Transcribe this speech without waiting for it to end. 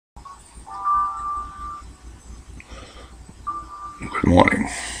Good morning.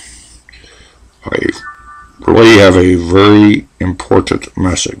 I really have a very important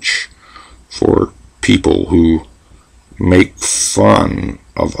message for people who make fun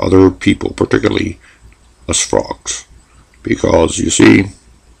of other people, particularly us frogs. Because, you see,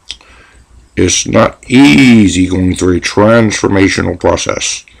 it's not easy going through a transformational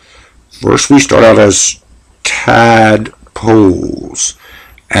process. First, we start out as tadpoles,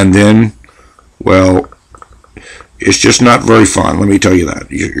 and then, well, it's just not very fun. Let me tell you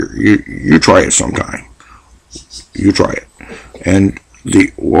that. You try it sometime. You try it, and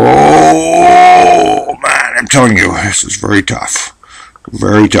whoa, man! I'm telling you, this is very tough.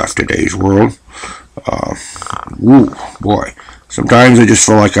 Very tough today's world. Ooh, boy. Sometimes I just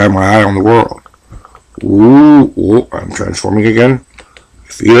feel like I have my eye on the world. Ooh, I'm transforming again.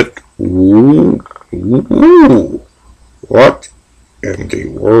 Feel it. Ooh. What in the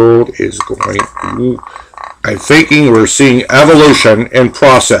world is going on? I'm thinking we're seeing evolution in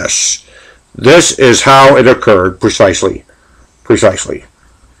process. This is how it occurred, precisely.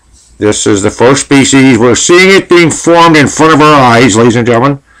 This is the first species. We're seeing it being formed in front of our eyes, ladies and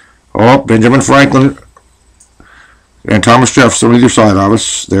gentlemen. Oh, Benjamin Franklin and Thomas Jefferson on either side of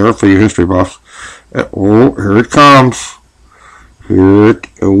us. There for your history buffs. Oh, here it comes. Ooh,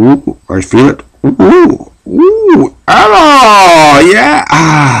 I feel it. Ooh, hello,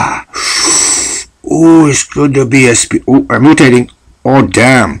 yeah. Ooh, it's good to be a ooh, I'm mutating. Oh,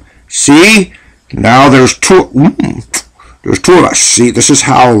 damn. See? Now there's two. There's two of us. See, this is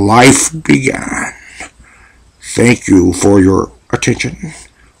how life began. Thank you for your attention.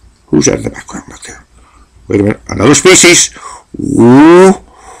 Who's that in the background back there? Wait a minute. Another species. Ooh.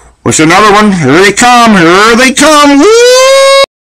 What's another one? Here they come. Here they come. Woo!